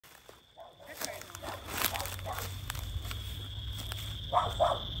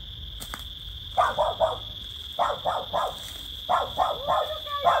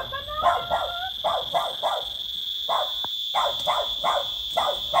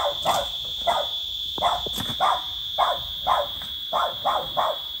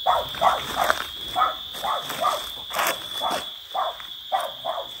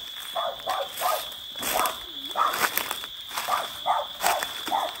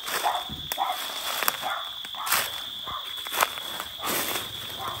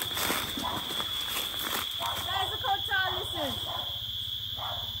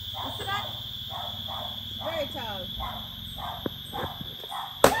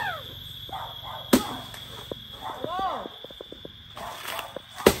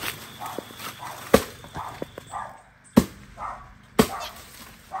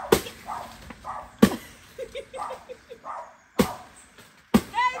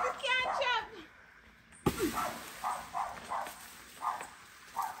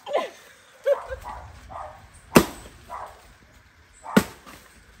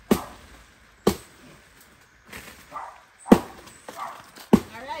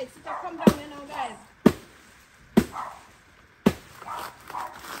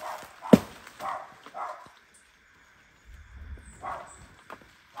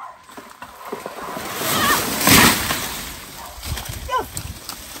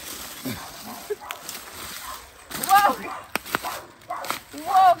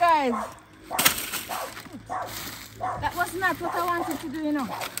Guys, that was not what I wanted to do, you know.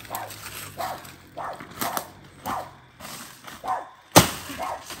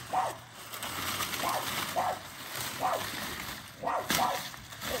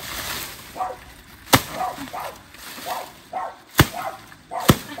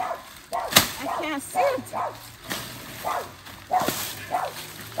 I can't see it.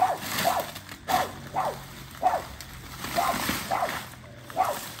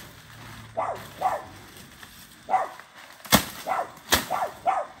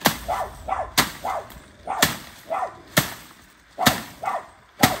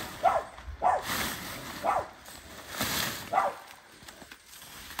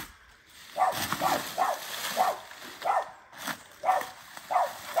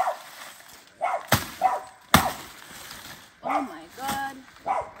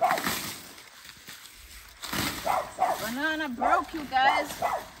 Banana broke, you guys.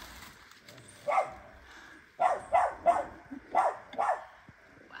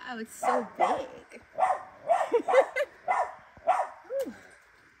 Wow, it's so big.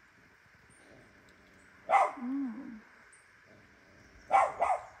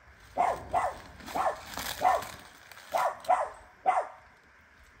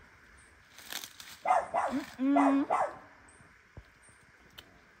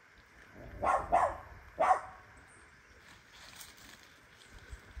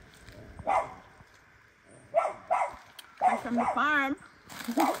 From the farm.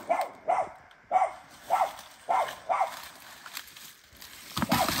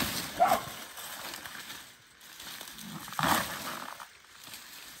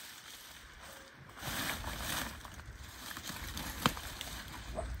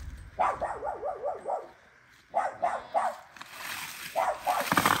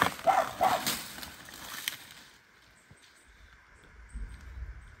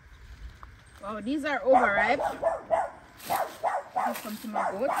 Oh, these are overripe. Come to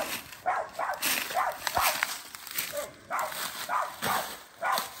my goat.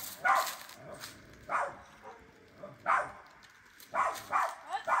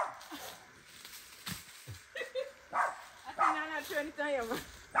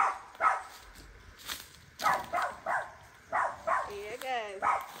 Here, guys.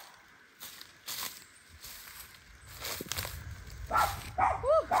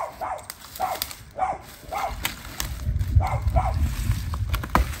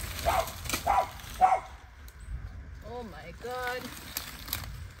 Oh my God.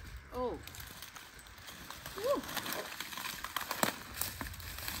 Oh. Woo.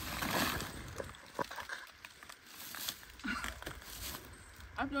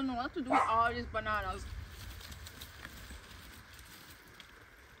 I don't know what to do with all these bananas.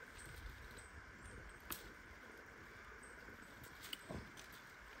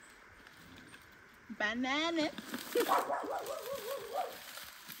 Banana.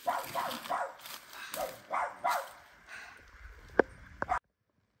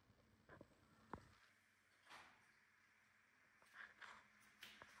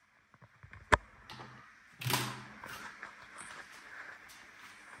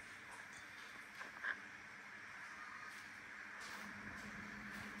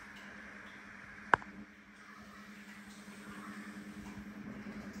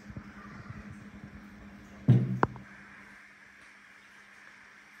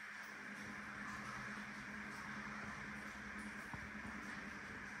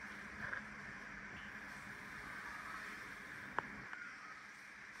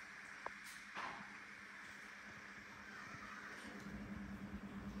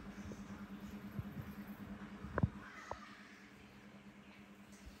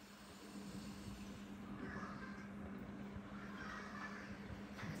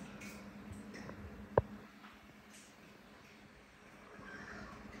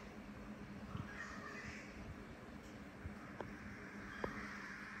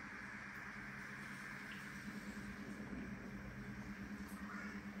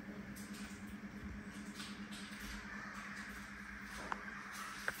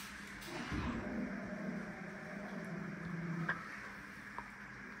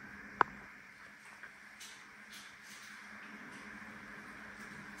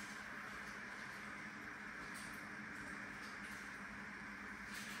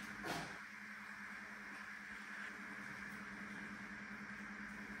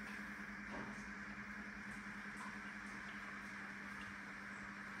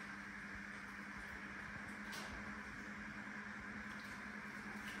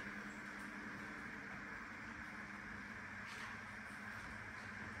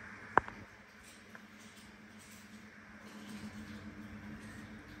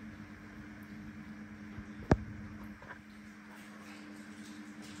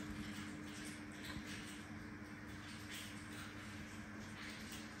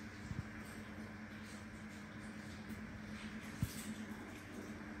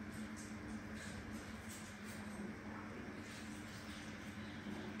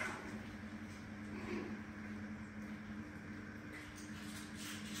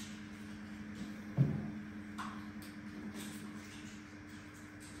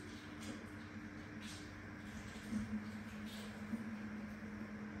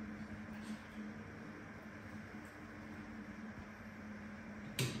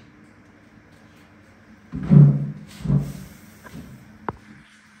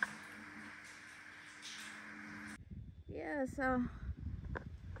 Yeah,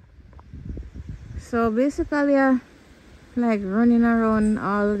 so basically like running around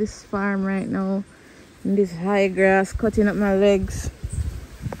all of this farm right now in this high grass, cutting up my legs.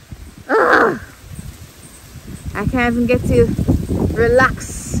 Ugh! I can't even get to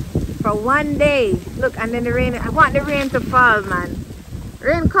relax for one day. Look, and then the rain. I want the rain to fall, man.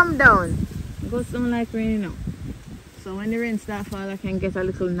 Rain come down. It goes something like rain now. So when the rain starts fall, I can get a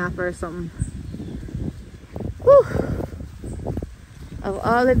little nap or something. Whew. Of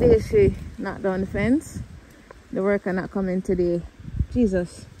all the days she knocked down the fence, the worker not coming today.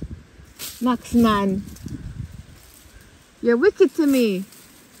 Jesus. Max, man. You're wicked to me.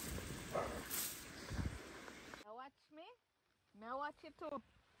 Now watch me. Now watch you too.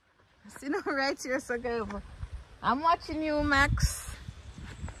 See no right here, so go. I'm watching you, Max.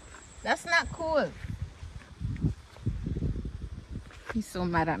 That's not cool. He's so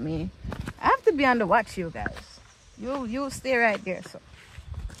mad at me. I have to be on the watch, you guys. You stay right there, so.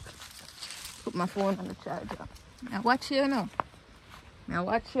 Put my phone on the charger. Now watch you now. Now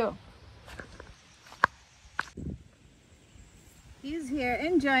watch you. He's here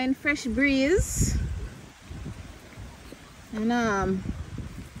enjoying fresh breeze. And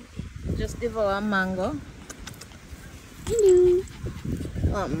just devour a mango.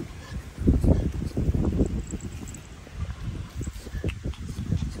 Hello.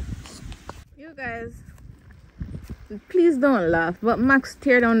 You guys, please don't laugh, but Max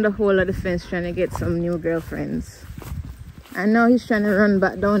teared down the whole of the fence trying to get some new girlfriends. And now he's trying to run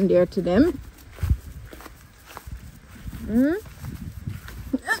back down there to them.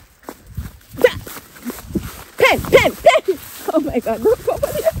 Pen! Oh my god, don't go over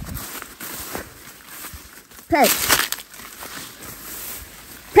there.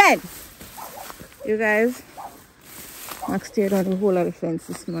 Pen! You guys, Max teared down the whole of the fence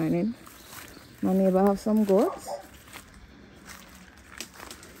this morning. My neighbor have some goats.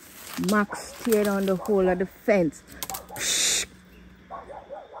 Max teared down the whole of the fence. Shh.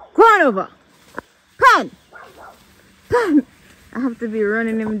 Go on over. Pen! I have to be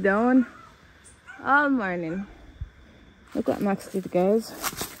running him down all morning. Look what Max did, guys.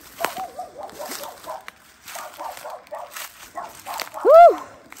 Woo!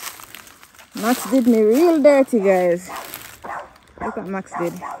 Max did me real dirty, guys. Look what Max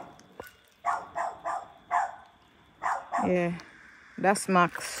did. Yeah, that's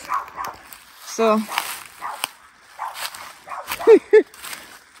Max. So,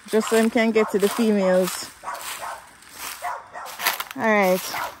 just so him can get to the females. Alright.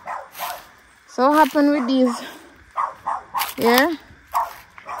 So what happened with these? Yeah?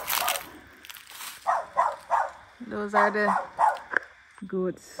 Those are the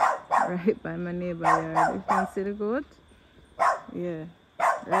goats right by my neighbor yard. You can see the goat? Yeah.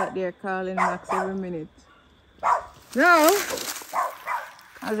 Right there calling Max every minute. Now,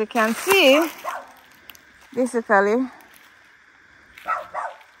 as you can see, basically,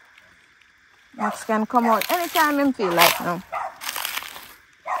 Max can come out anytime him feel like now.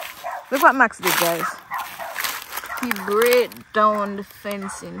 Look what Max did, guys. He break down the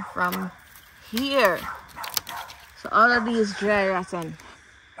fencing from here. So all of these dry rotten.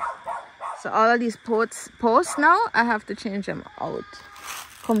 So all of these posts now, I have to change them out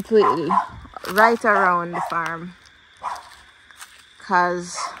completely. Right around the farm.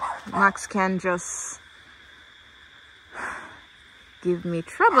 Because Max can just give me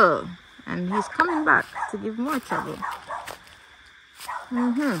trouble. And he's coming back to give more trouble.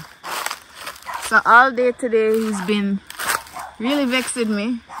 So all day today he's been really vexing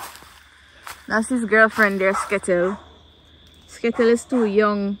me. That's his girlfriend there, Skettle. Skettle is too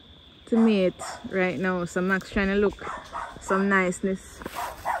young to mate right now. So Max trying to look some niceness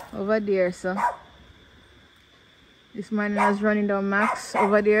over there. So this man was running down Max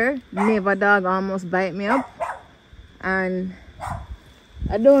over there. Neighbor dog almost bite me up. And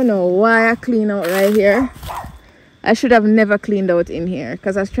I don't know why I clean out right here. I should have never cleaned out in here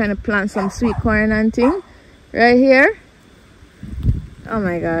because I was trying to plant some sweet corn and thing right here. Oh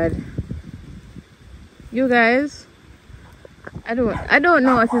my god. You guys, I don't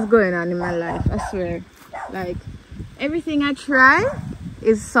know what is going on in my life, I swear. Like, everything I try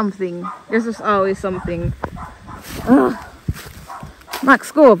is something. There's just always something. Ugh.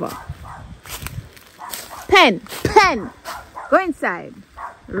 Max, go over. Pen! Go inside.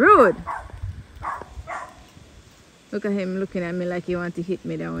 Rude. Look at him looking at me like he wants to hit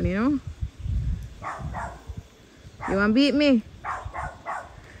me down, you know? You want to beat me?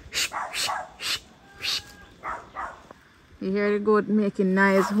 You hear the goat making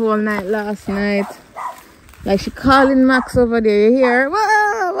noise whole night last night. Like she calling Max over there, you hear?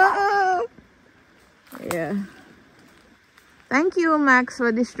 Whoa, whoa. Yeah. Thank you, Max, for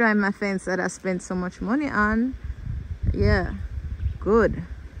destroying my fence that I spent so much money on. Yeah, good.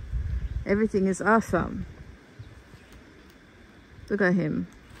 Everything is awesome. Look at him.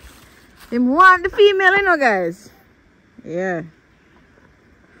 Him want the female, you know, guys. Yeah.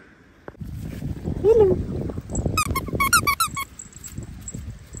 Hello.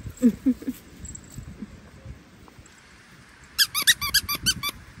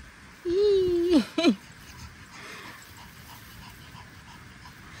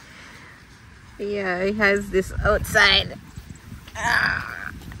 Yeah, he has this outside.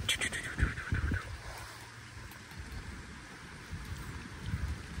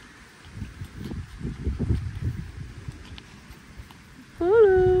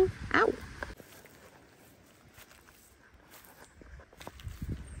 Hello. Ow.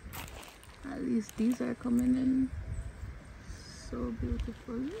 At least these are coming in so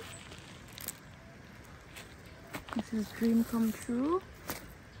beautifully. This is dream come true.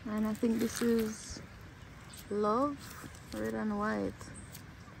 And I think this is love, red and white.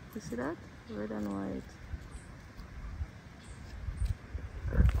 You see that? Red and white.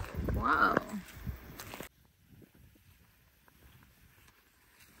 Wow.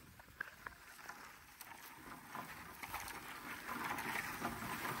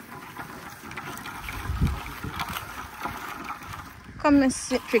 Come,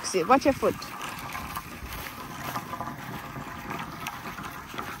 Miss Trixie, watch your foot.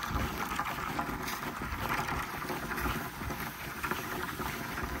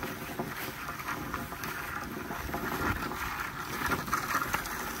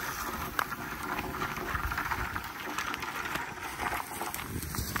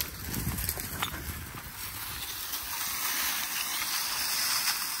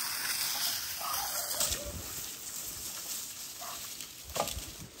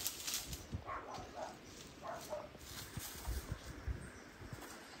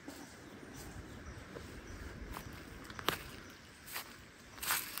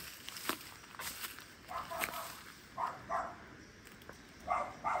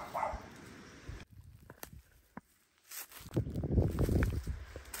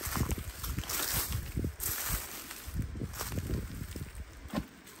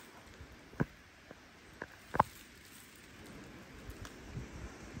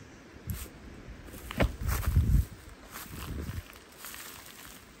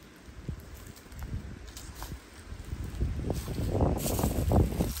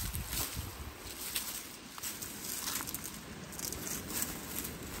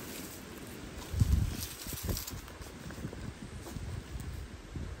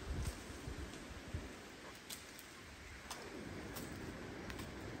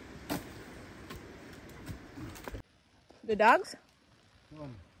 The dogs?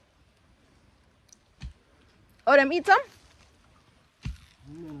 Oh, them eat some?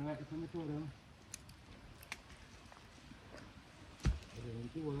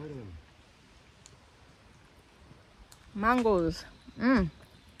 Mangoes.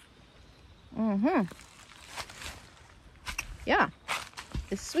 Yeah.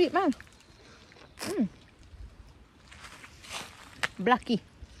 It's sweet, man. Blackie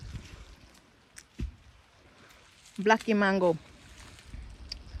mango.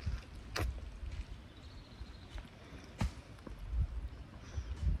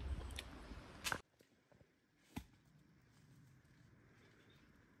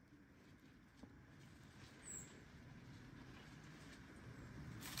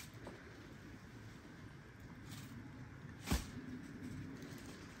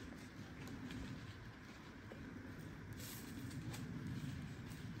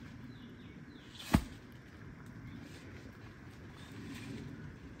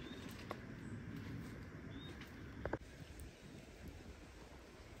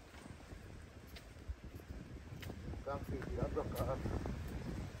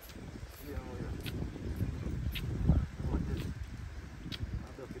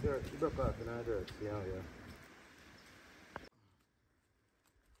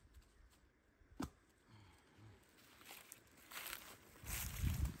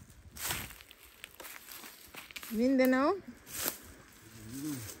 In there now?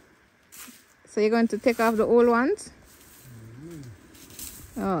 So you're going to take off the old ones?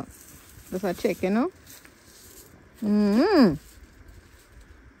 Oh, that's a check, you know?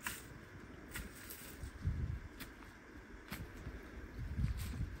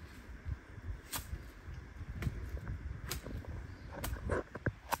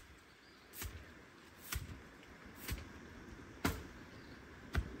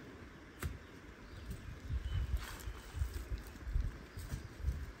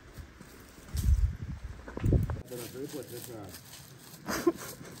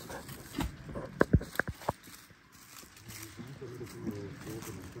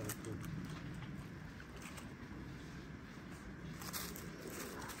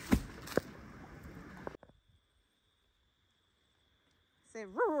 Say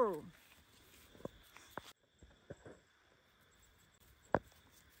roo.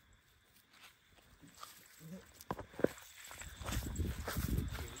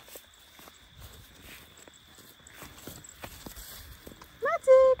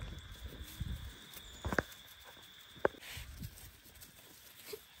 Matic.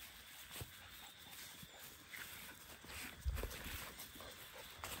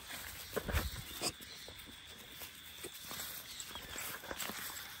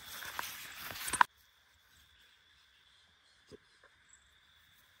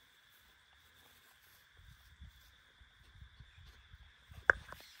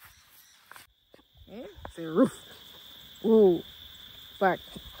 Eh? Say roof. Ooh. Back.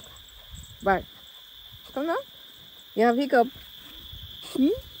 Back. Come now. You have hiccup. Hmm?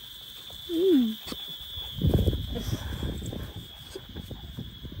 Hmm.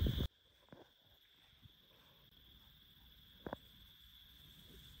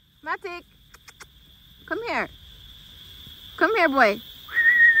 Matic. Come here. Come here, boy.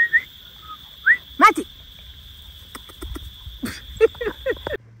 Matic.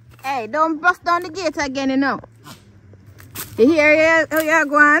 Hey, don't bust down the gate again, you know. You hear how you're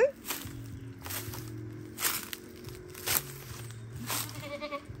going?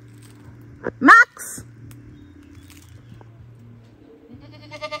 Max!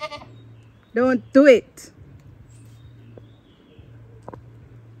 Don't do it.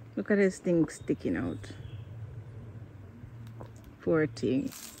 Look at this thing sticking out. Poor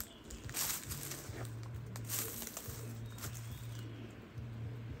thing.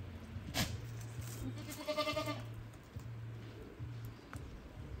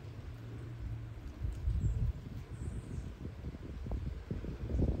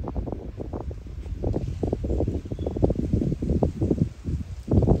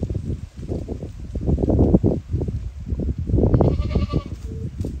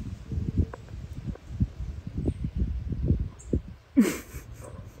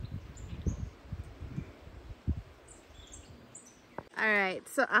 Alright,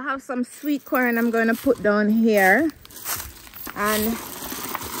 so I have some sweet corn I'm going to put down here. And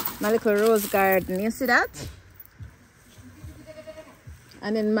my little rose garden, you see that?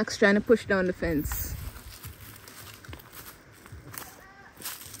 And then Max trying to push down the fence.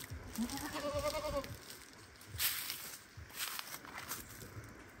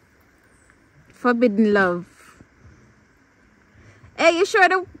 Forbidden love. Hey, you sure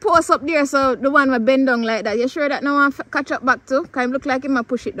the post up there, so the one with bend down like that, you sure that no one catch up back to? Can look like him and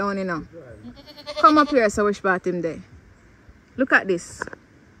push it down, you know. Come up here so we spot him there. Look at this.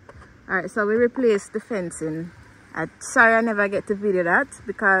 Alright, so we replaced the fencing. Sorry I never get to video that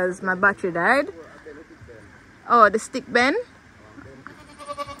because my battery died. Oh, the stick bend.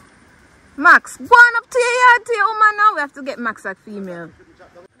 Max, go on up to your yard to your woman now. We have to get Max a female.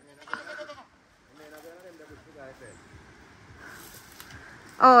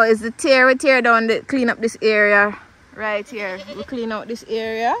 Oh, it's the tear. We tear down, clean up this area right here. We clean out this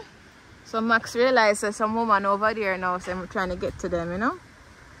area. So Max realized there's some woman over there now, so I'm trying to get to them, you know.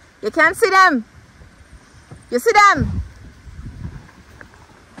 You can't see them. You see them?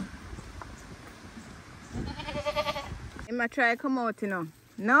 He might try to come out, you know.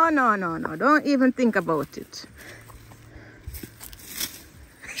 No, no, no, no. Don't even think about it.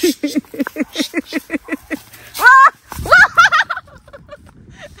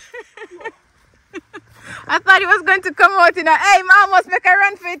 I thought he was going to come out, you know. Hey, man must make a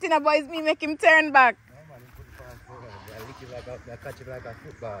run for it, you know, but it's me make him turn back.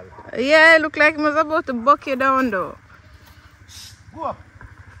 Yeah, look like he was about to buck you down, though.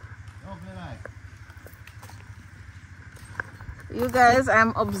 You guys,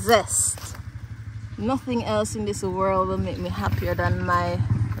 I'm obsessed. Nothing else in this world will make me happier than my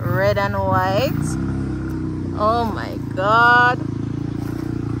red and white. Oh my God.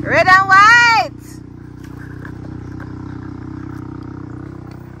 Red and white!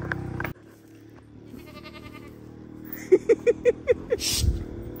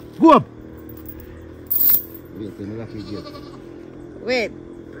 Go up! Wait.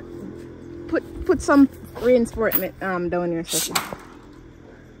 Put some reinforcement down your session.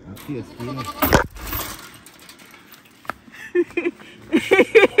 I'm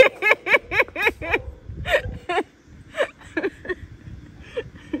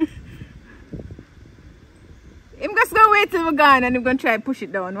just gonna wait till we're gone and I'm gonna try to push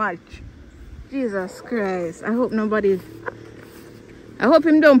it down, watch. Jesus Christ. I hope I hope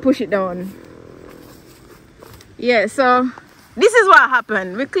him don't push it down. Yeah, so this is what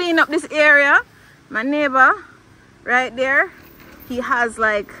happened. We clean up this area. My neighbor right there, he has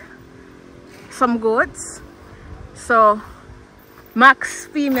like some goats. So Max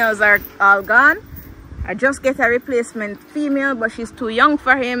females are all gone. I just get a replacement female, but she's too young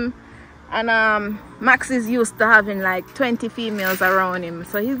for him. And Max is used to having like 20 females around him.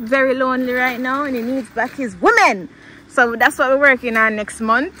 So he's very lonely right now and he needs back his women. So that's what we're working on next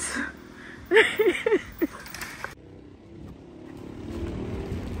month.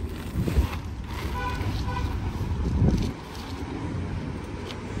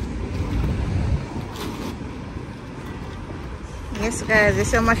 Yes guys, there's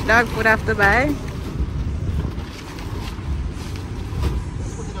so much dog food I have to buy.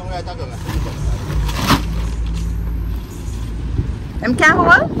 Them can't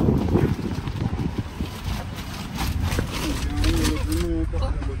hold?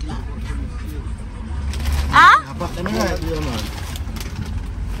 Ah?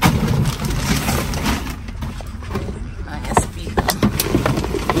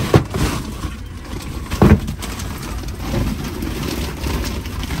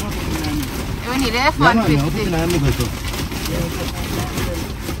 We need F-150.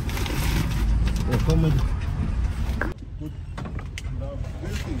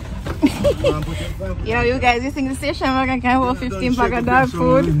 Yo, you guys, you think the station wagon can hold 15 pack of dog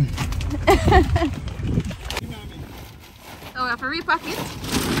food? Oh, we have to repack it.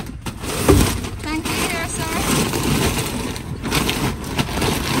 Thank you, here, sir.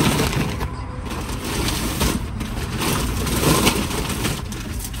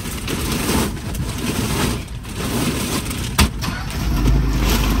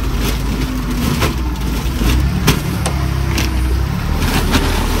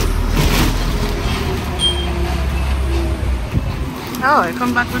 Oh, I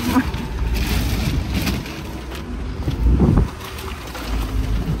come back with more.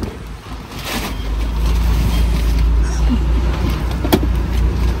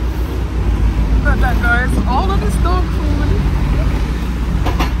 Look at that, guys. All of this dog food.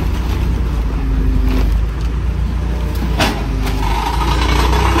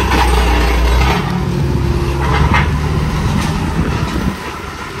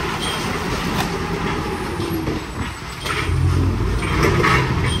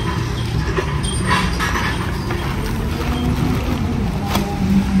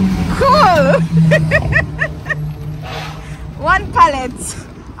 One pallet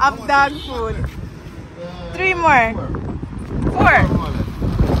of dog food. 3 more. 4.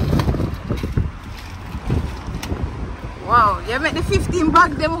 Wow, you make the 15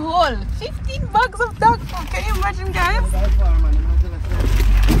 bags them whole. 15 bags of dog food. Can you imagine, guys?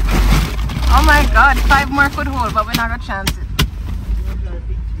 Oh my god, 5 more could hold, but we're not gonna chance it.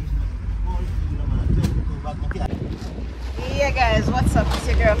 Yeah guys, what's up? It's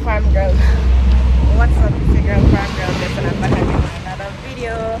your girl Farm Girl. What's up? It's your girl Farm Girl. Listen, I'm back again with another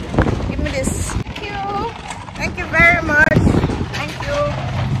video. Give me this. Thank you. Thank you very much. Thank you.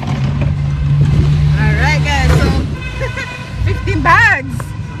 Alright guys, so 15 bags.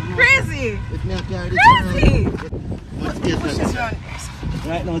 Crazy. Crazy. Push this around.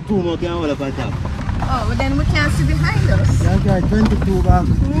 Right now, 2 more can hold up on top. Oh, but then we can't see behind us. Yeah, 22 bags.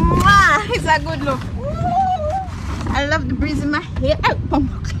 Mwah! It's a good look. I love the breeze in my hair. Oh, oh.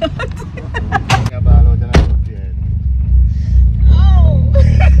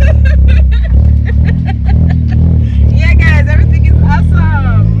 Yeah, guys, everything is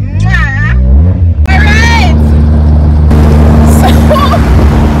awesome. Alright. So,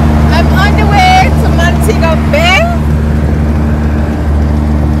 I'm on the way to Montego Bay.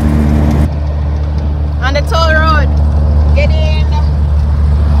 On the toll road. Getting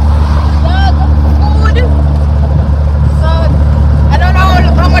dog food. So I don't know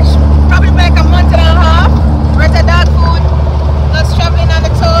how much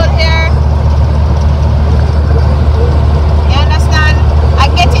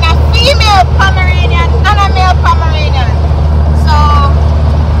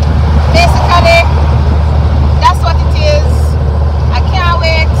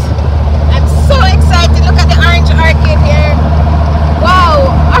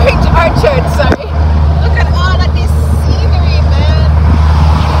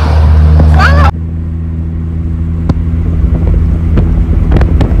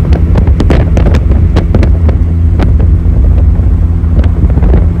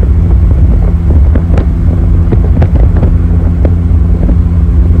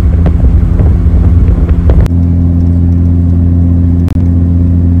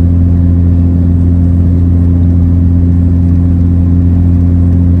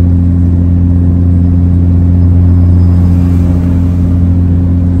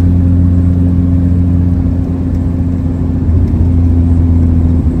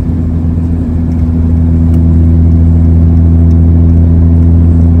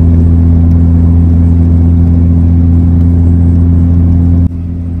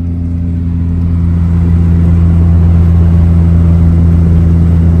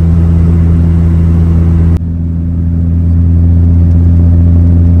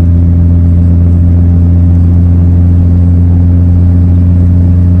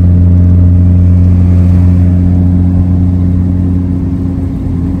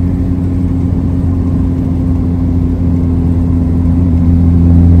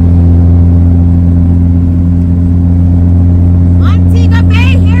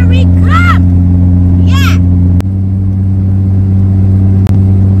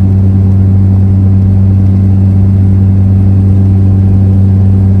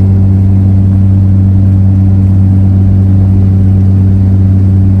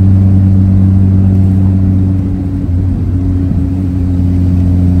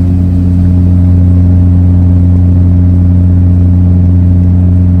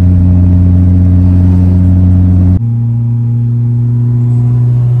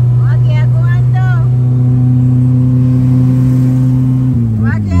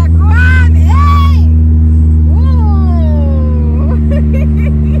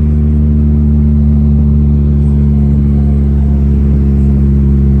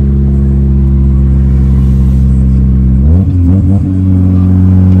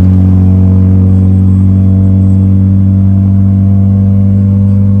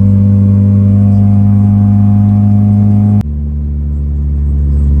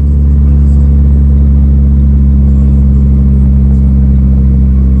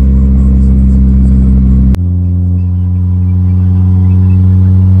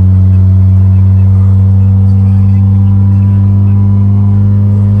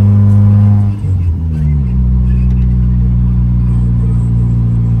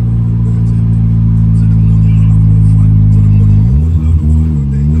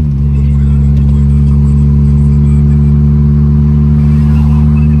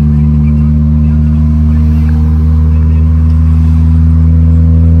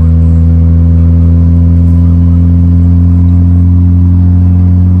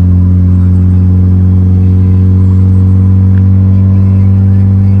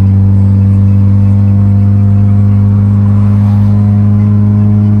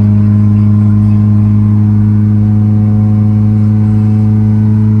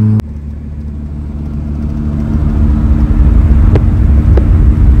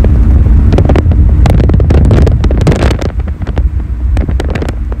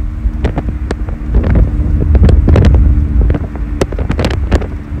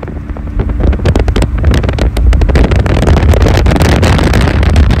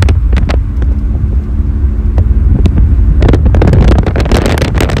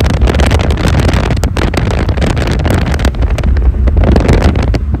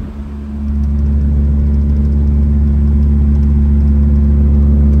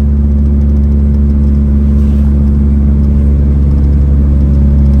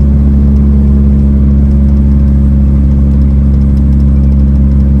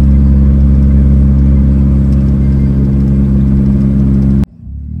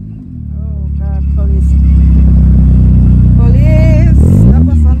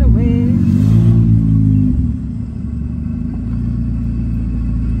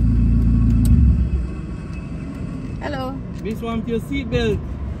come to your seatbelt.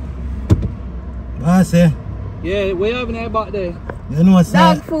 I say, Yeah, what you having there back there? you know, say,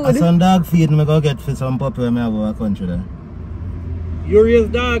 Dog food. some dog feed me go get for some puppy when I have over country there. You raise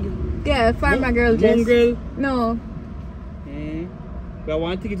dog? Yeah, farmer girl just. Mongrel? No. Eh. But I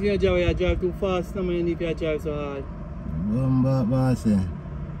want to get in your job where you drive too fast, no man, if you drive so hard. I say.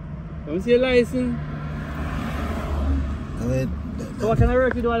 Let me see your license. Wait. So what kind of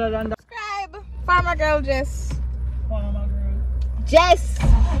work you do other than that? Subscribe. Farmer girl Jess. Farmer girl. Jess.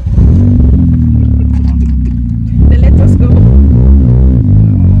 Then let us go.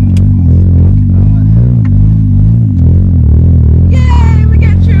 Yay, we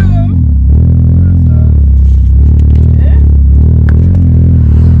get through.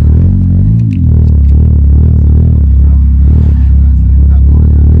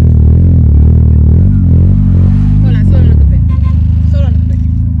 Hold on, slow down a little bit. Slow down a little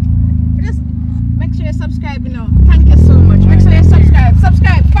bit. Just make sure you subscribe, you know. Thank you so much. Make sure you subscribe. Subscribe.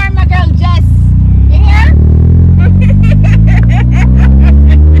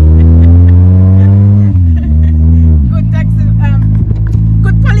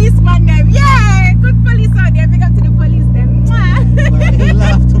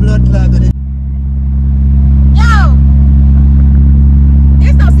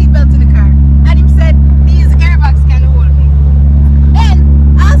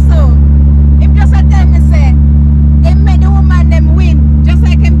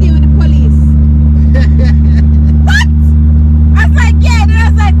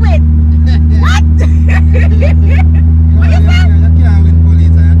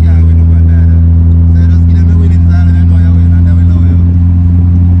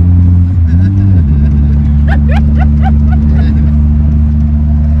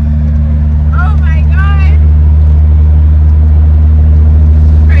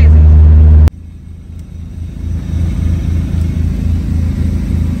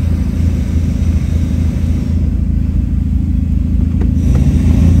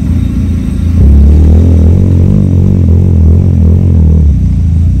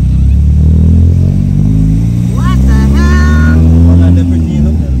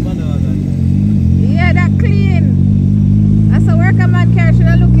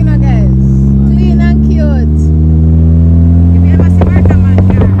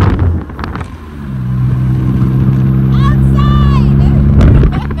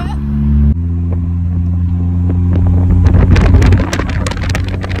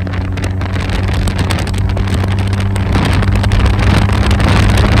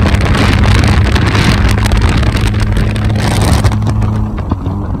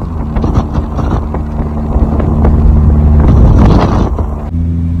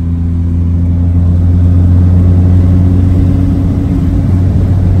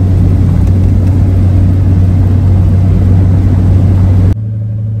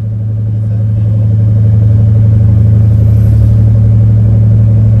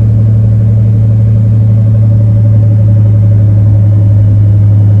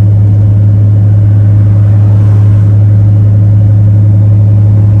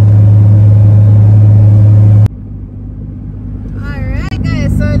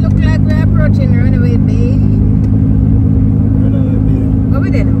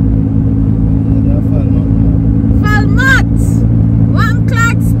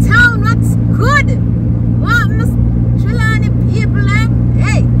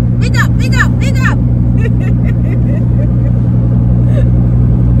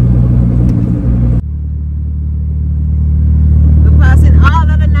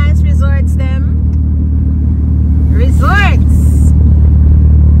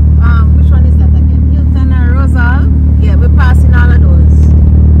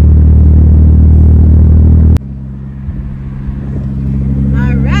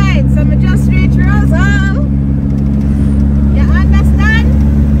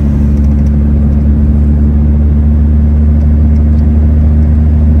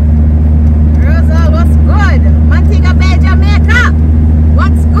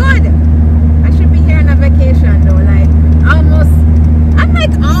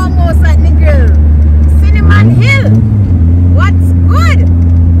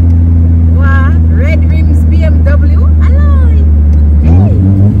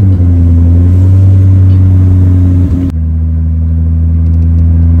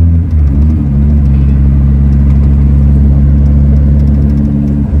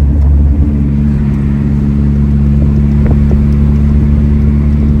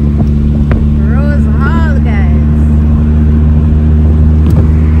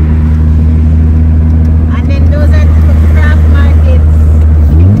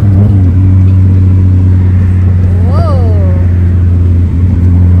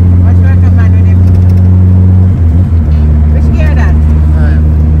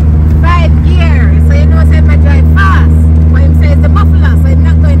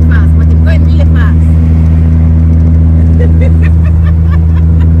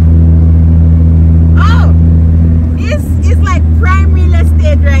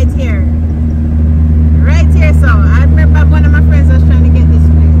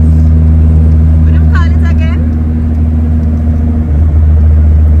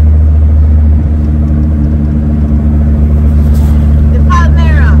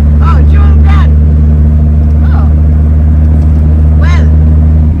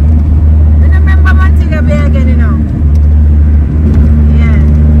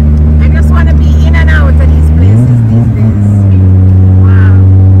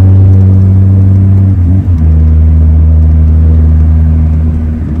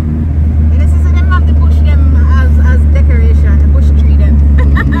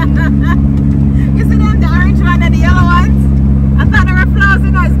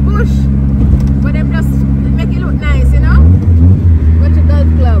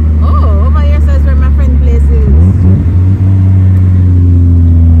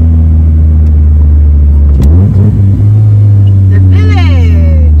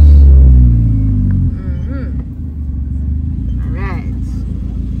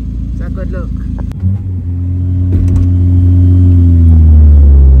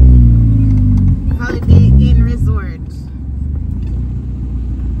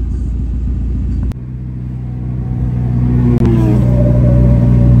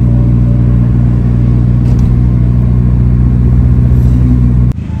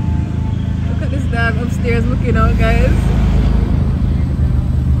 chairs looking out, guys.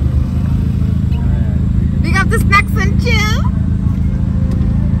 Big up the snacks and chill.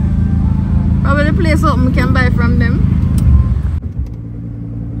 Probably the place open we can buy from them.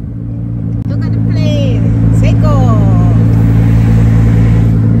 Look at the plane. Say go.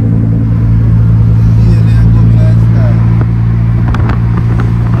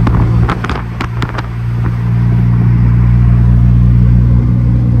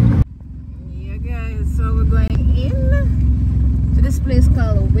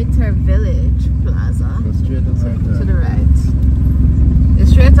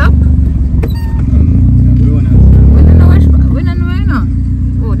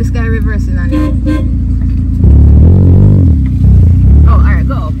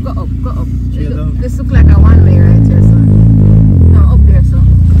 This look like a one-way right here, so. No, up there, so.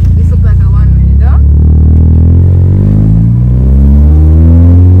 This look like a one-way, though.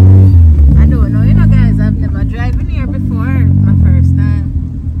 I don't know, you know, guys, I've never driven here before. My first time.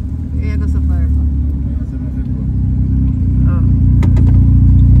 Yeah, go so far.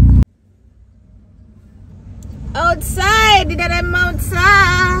 Oh. Outside, did I'm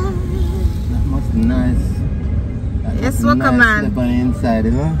outside. That must be nice. Yes, welcome, man. Step on the inside,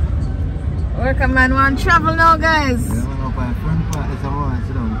 you know? Worker man want to travel now, guys.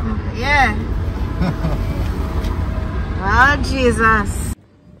 Yeah. Oh, Jesus.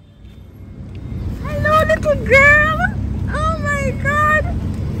 Hello, little girl. Oh, my God.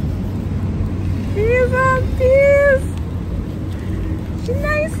 She's on peace. She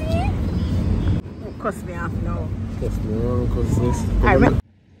nicey. Oh, cuss me off now. Cuss me wrong, cuss this. Alright,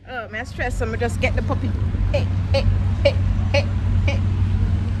 oh, my stress, so I just get the puppy. Hey, hey, hey, hey, hey.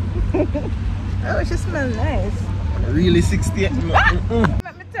 Oh, she smells nice. Really 68.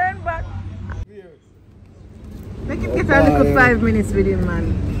 Let me turn back. Make him get a little 5 minutes with him,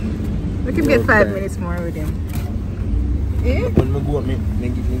 man. Make him get 5 minutes more with him. Eh? When I go up, I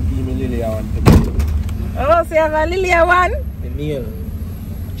give me Lily one. Oh, so you have a Lily one? The male.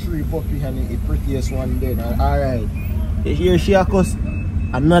 3 puppy and the prettiest one then. Alright. Here she a cost.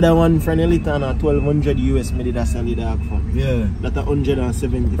 Another one from the little and 1200 US me did a sell the dog for. Yeah. That's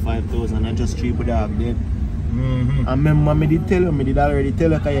 175,000 and just cheap dog then. And remember me did tell you, me did already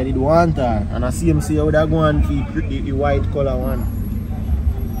tell you because you did want her. And I see him say I would have gone for the white color one.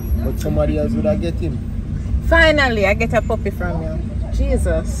 But somebody else would have get him. Finally, I get a puppy from you.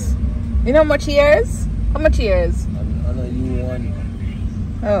 Jesus. You know how much he is? How much he is? I know you one.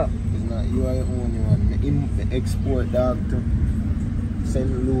 Oh. It's not you are your only one. Me export dog to St.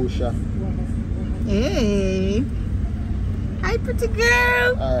 Lucia. Hey. Hi, pretty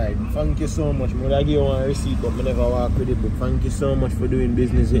girl. Alright, thank you so much. I would give you one receipt, but I never walk with it. But thank you so much for doing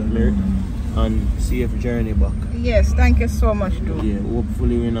business with me and safe journey back. Yes, thank you so much, dude. Yeah,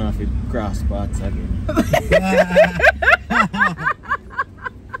 hopefully we're not have to cross paths again.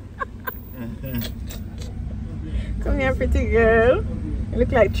 Come here, pretty girl. You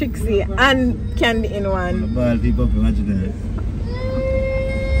look like Trixie and Candy in one. Ball people, watch that.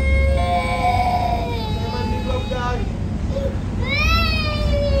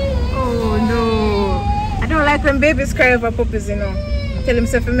 Oh no. I don't like when babies cry over puppies, you know. Tell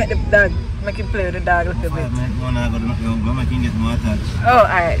himself to make the dog, make him play with the dog a little bit. Oh,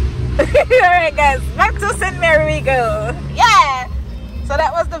 alright. Alright guys, back to St. Mary we go. Yeah! So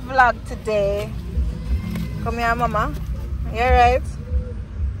that was the vlog today. Come here, mama. You alright?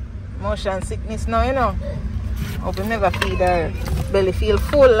 Motion sickness now, you know. Hope you never feed her. Belly feel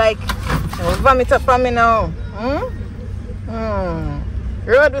full like you vomit up on me now.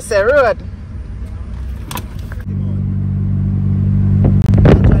 Road, we say road.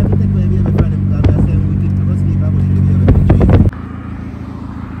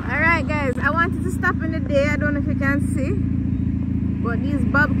 Alright guys, I wanted to stop in the day. I don't know if you can see, but these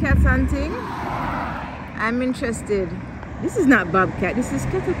bobcats and thing, I'm interested. This is not bobcat, this is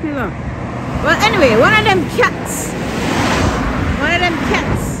caterpillar. Well anyway, one of them cats.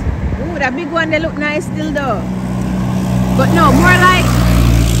 Ooh, that big one, they look nice still though. But no, more like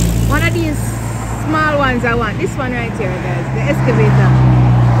one of these small ones I want. This one right here, guys, the excavator.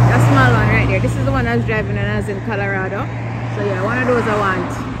 That small one right there. This is the one I was driving when I was in Colorado. So yeah, one of those I want.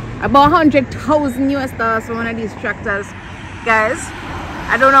 About 100,000 US dollars for one of these tractors, guys.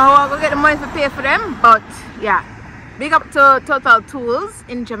 I don't know how I'm gonna get the money to pay for them, but yeah. Big up to Total Tools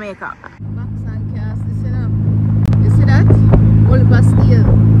in Jamaica. Box and cast, you see that? You see that? Old Bastille.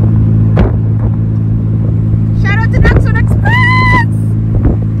 Shout out to Daxwood Express!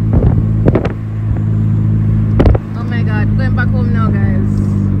 Oh my god, going back home now guys.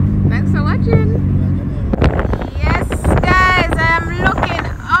 Thanks for watching. Yes guys, I am looking.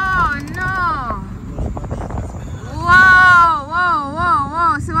 Oh no.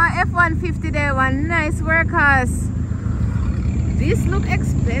 nice workers. These look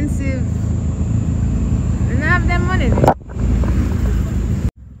expensive. I don't have them money.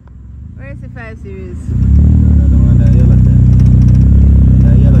 Where is the 5 Series? The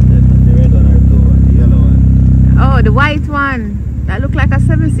yellow tape, not the red one or blue one, the yellow one. Oh, the white one. That look like a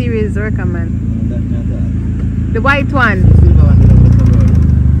 7 Series worker, man. The white one. The silver one,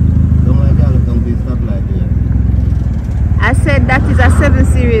 don't like all of them, stop like that. I said that is a 7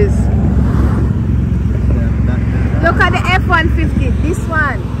 Series. Look at the F-150. This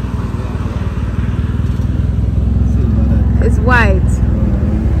one. It's white.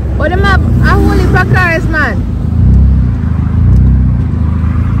 Oh, the map. A whole heap of cars, man.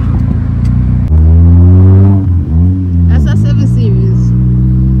 That's a 7 Series.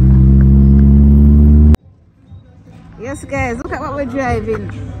 Yes, guys. Look at what we're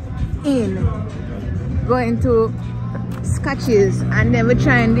driving in. Going to Scotches, and then we're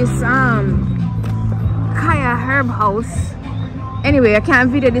trying this Kaya Herb House. Anyway, I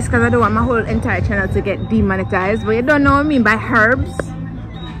can't video this because I don't want my whole entire channel to get demonetized, but you don't know what I mean by herbs.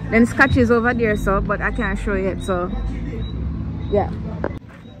 Then Scotches over there, so but I can't show yet, so yeah.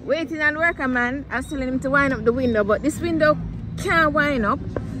 Waiting on worker, man. I was telling him to wind up the window, but this window can't wind up,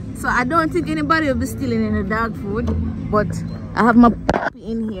 so I don't think anybody will be stealing any dog food. But I have my puppy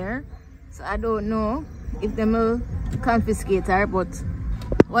in here, so I don't know if they will confiscate her, but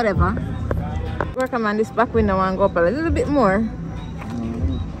whatever. Worker, man, this back window want to go up a little bit more.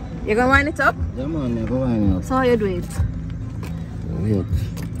 You gonna wind it up? Yeah, man, you go wind it up. So how you do it? Wait.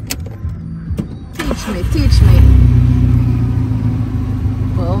 Teach me, teach me.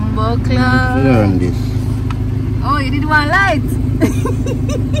 Bumbo club. Learn this. Oh, you did one light.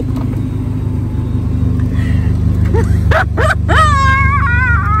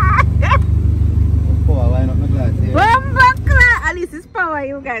 Bumbo club. At least it's power,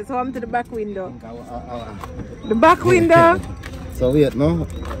 you guys. Home to the back window. The back window. So wait, no?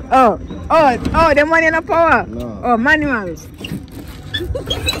 Oh, the one in the power? No. Oh, manuals.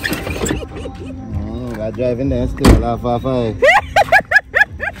 I drive in there still, laugh off I.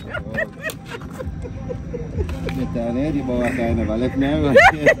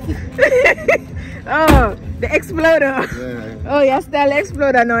 Oh, the exploder. Yeah. Oh, you're still the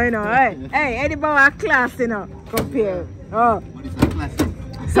exploder now, you know. Hey, Eddie Bauer class, you know, compare. Oh. But it's a classic.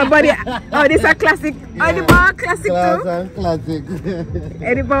 Somebody, oh, this is a classic. Yeah. Eddie Bauer classic Class too. and classic.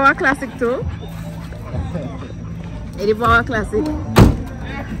 Eddie Bauer classic too. Eddie Bauer classic.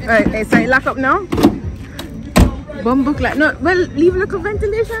 Alright, hey, so you lock up now? Bumbo clap. No, well, leave a little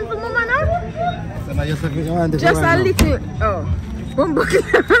ventilation for mama now. So now just a little. Oh, bumbo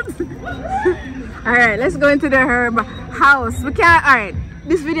clap. Alright, let's go into the herb house. We can't. Alright,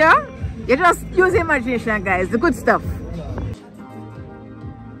 this video, you just use imagination, guys. The good stuff.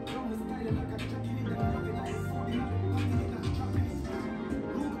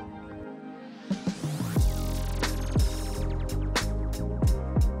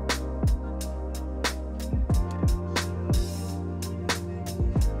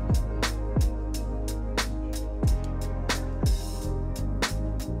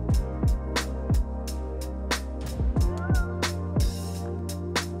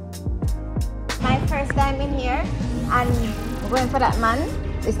 First time in here, and we're going for that man.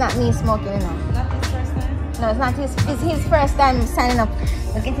 It's not me smoking, you know. Not his first time? No, it's not his. It's his first time signing up.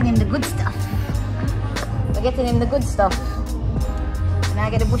 We're getting him the good stuff. We're getting him the good stuff. And I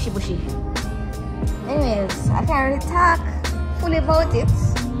get the bushy. Anyways, I can't really talk fully about it.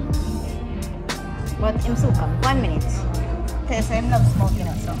 But him so come. 1 minute. Tell us him love smoking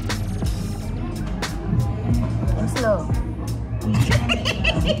up, so. I'm slow.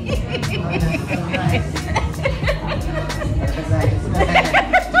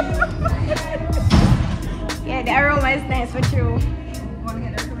 Yeah, the aroma is nice for true. Want to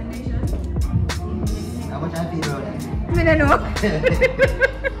get the recommendation? How much I feel about it? I don't know.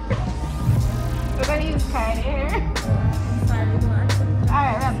 We're gonna use card here.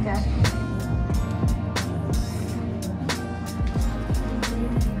 Alright, Raptor.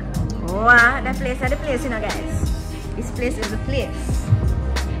 Wow, the place is the place, you know, guys. This place is the place.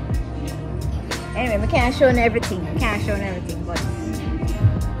 Anyway, we can't show everything. We can't show everything, but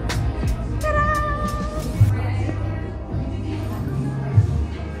ta-da!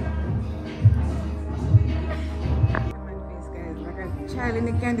 Like a child in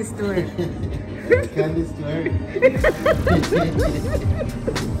the candy store. Candy store.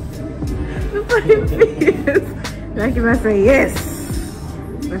 Look at his face. Like if I say yes.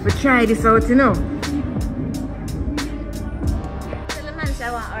 But if we try this out, you know. Tell the man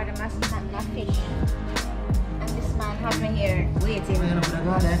I want to order my fish and This man has me here waiting.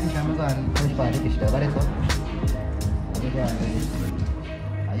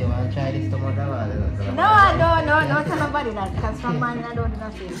 You want to try this tomato? No, don't tell nobody that, because from man I don't do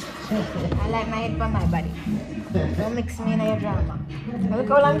nothing. I like my head from my body. Don't mix me in your drama. Look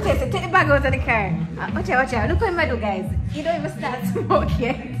how long it takes to take the bag out of the car. Watch out. Look what I do, guys. You don't even start smoke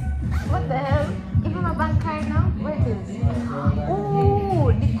yet. What the hell? Give him a bank card now. Where it is?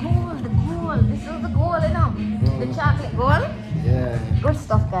 Oh, the gold. This is the gold, you know? The chocolate gold? Yeah. Good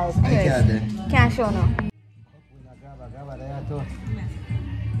stuff, guys. Anyways, can't show now.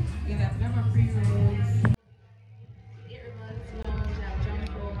 You have never pre-rolls, earbuds, lounge,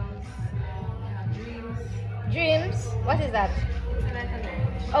 dreams. Dreams? What is that? Like a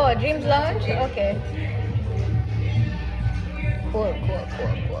lounge. Oh, a Dreams Lounge? Okay. Cool.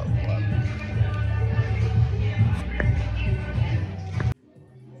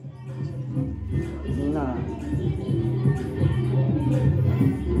 No.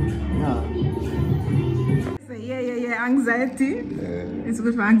 So yeah, anxiety. It's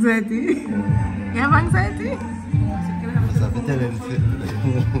good for anxiety. You have anxiety?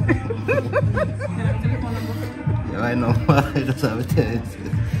 Yeah, I know. I just have a tendency.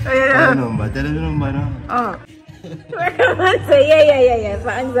 Oh yeah. Tell the number now. Oh. Workaman say yeah, for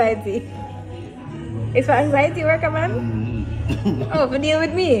anxiety. It's for anxiety, Workaman? Oh, for deal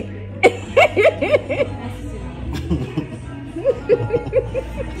with me.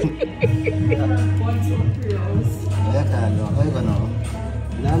 Yeah, I know.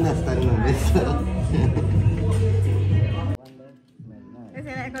 I understand this. Is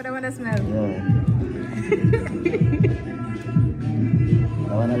it like how they want to smell? Yeah.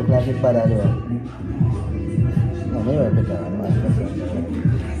 I want to look like it better, though. No, they were better.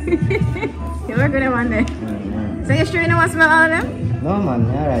 You work with them one day. So you sure you don't want to smell all of them? No, man,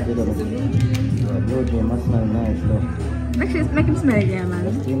 you're right. You don't. Blue dream must smell nice, though. Make him smell again, man.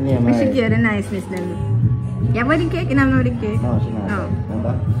 Yeah, We should get the niceness then. You have wedding cake? You have no wedding cake? No, she's not. Oh.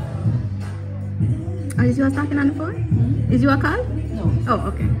 Remember? Oh, is yours talking on the phone? Is you a call? No. Oh,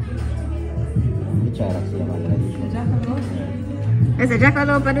 okay. You try to see him on the Is a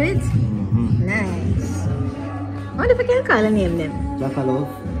jackalope do it? Nice. I wonder if I can call a name them. Jackalope.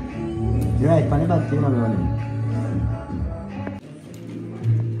 You're right, funny back to him.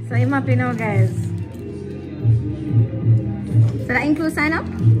 So I'm happy now, guys. So that includes sign up?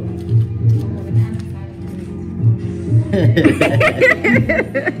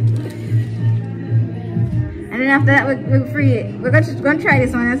 And then after that, we're free. We're going to try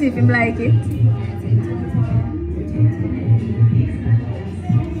this one and see if you like it.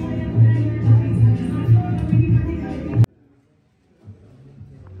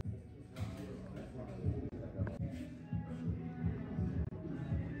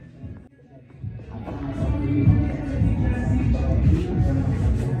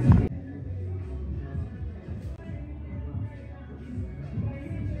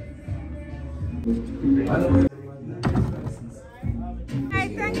 Hi,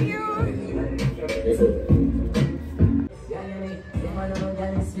 thank you.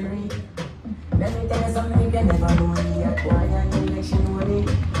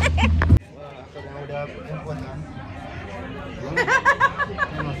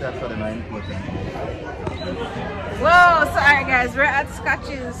 Whoa, so alright guys, we're at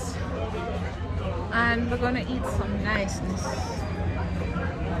Scotches and we're gonna eat some niceness.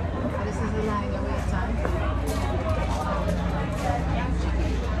 This is the line of wait time.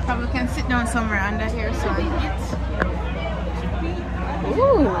 Probably can sit down somewhere under here so I eat.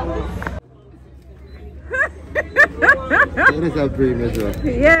 Ooh. It is a dream as well.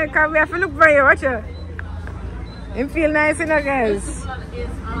 Yeah, come we have to look for you, watch out. It feel nice, you know, guys.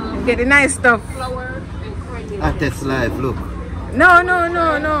 Get the nice stuff. I test life, look. No.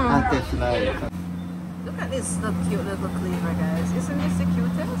 I test life. Look at this cute little cleaver, guys. Isn't this the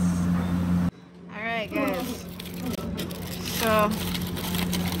cutest? Alright, guys. So,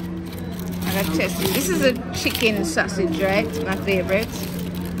 I gotta test it. This is a chicken sausage, right? My favorite.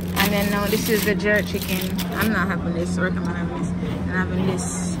 And then now this is the jerk chicken. I'm not having this, recommend having this. And having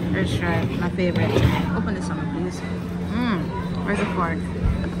this fresh fry, my favorite. Open this one, please. Where's the fork?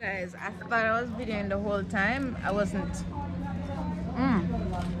 Guys, I thought I was videoing the whole time. I wasn't.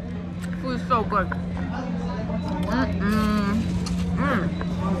 Food is so good. Is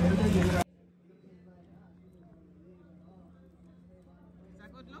that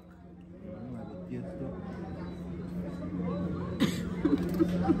good look?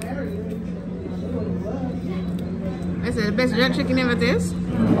 Is it the best jerk chicken ever taste?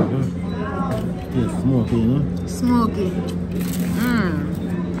 Yes, smoky, you know? Smoky.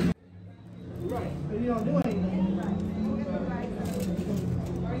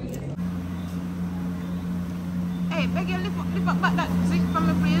 Hey, beg you lift up back that zinc for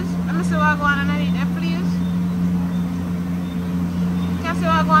me, please. Let me see what I go on underneath there, please. Can you see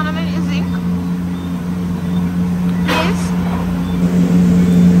what I go on underneath the zinc? Please.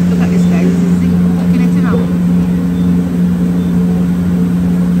 Look at this guy. This is zinc. Can you see now?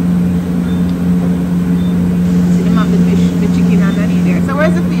 See them have the fish, the chicken underneath there. So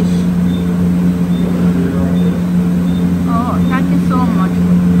where's the fish? Oh, thank you so much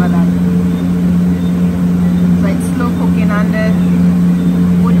for that. So it's slow cooking on the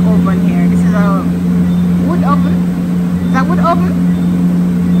wood oven here. This is a wood oven. Is that wood oven?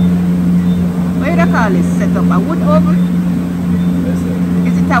 What do you call this setup? A wood oven?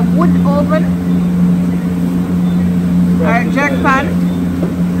 Is it a wood oven? Or a jerk pan?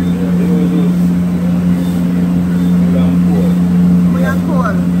 Wood and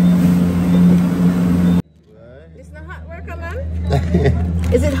coal. It's not hot worker, man?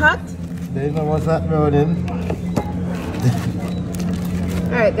 Is it hot? There you know what's that running.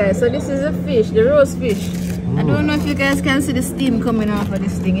 Alright guys, so this is a fish, the roast fish. I don't know if you guys can see the steam coming off of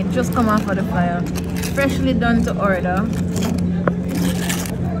this thing. It just come off of the fire. Freshly done to order.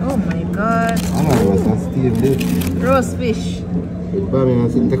 Oh my god. I know what's that steam this. Roast fish. It's Bammy, I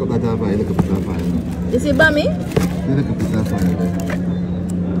see take up that fire, look up that fire. You see Bammy? Look up that fire there.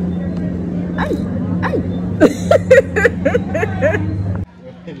 Aye, aye.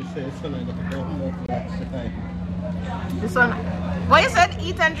 The sun. What you said?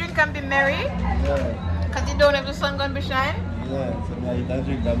 Eat and drink and be merry? Yeah. Because you don't have the sun gonna be shine? Yeah, so now eat and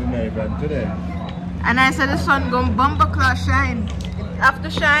drink and be merry from today. And I said the sun gonna bumper class shine. It have to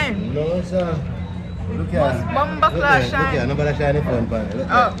shine. No, sir. Look here. Bumper class shine. Look here, nobody shiny phone pan. Look here.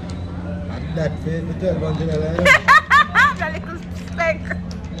 Oh. That face, the 12 That little speck.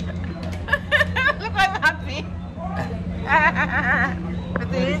 Look, I'm happy. But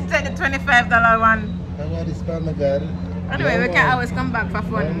they didn't take the $25 one. How about this pan, my God? Anyway, we can always come back for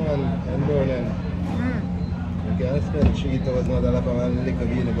fun. And morning. You can spend $3,000 for one liquor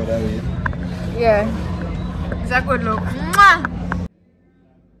bean for that way. Yeah. It's a good look. Mwah!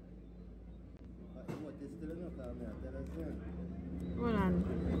 Hold on.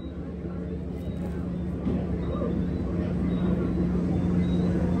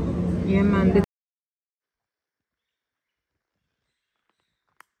 Yeah, man.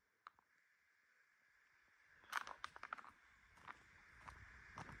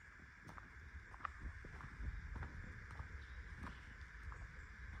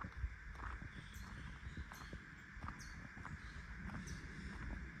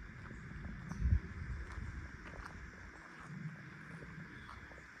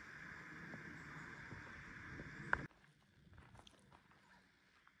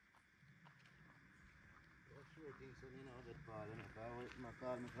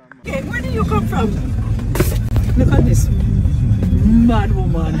 Okay, where do you come from? Look at this mad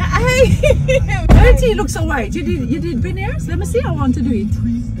woman. Why do you look so white? You did veneers? Let me see. I want to do it.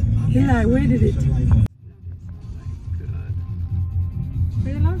 Yeah, where did it?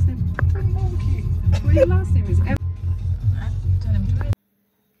 Where you lost him? Monkey. Where you lost him is.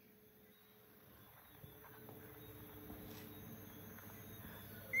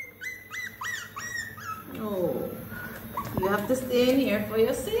 Oh, you have to stay in here for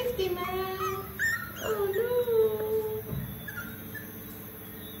your safety, man. Oh no.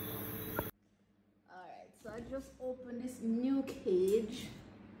 Alright, so I just opened this new cage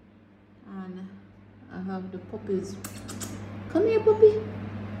and I have the puppies. Come here, puppy.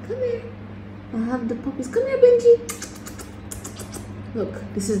 Come here. I have the puppies. Come here, Benji. Look,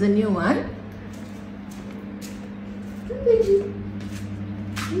 this is the new one. Come, Benji.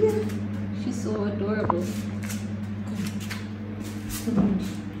 Yeah. She's so adorable. Come.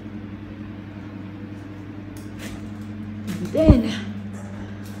 And then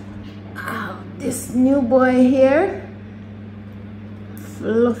I have this new boy here.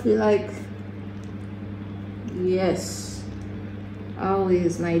 Fluffy like. Yes.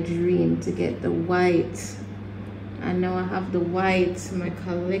 Always my dream to get the white. And now I have the white in my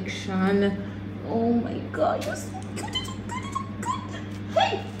collection. Oh my god, you're so good.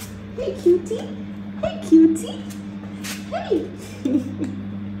 Hey! Hey cutie, hey cutie, hey.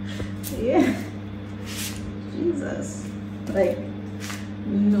 Yeah, Jesus, like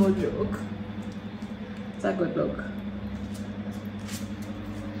no joke. It's a good look.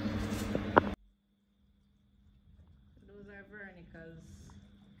 Those are Veronica's,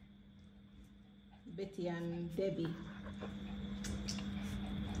 Betty and Debbie.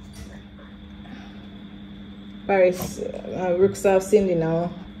 Paris, Rooks of Cindy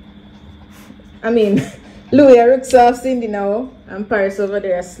now. I mean, Louis, Rooks off Cindy now, and Paris over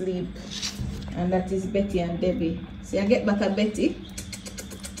there asleep. And that is Betty and Debbie. See, I get back a Betty.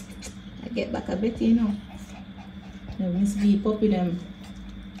 I get back a Betty, you know. Now Miss B puppy them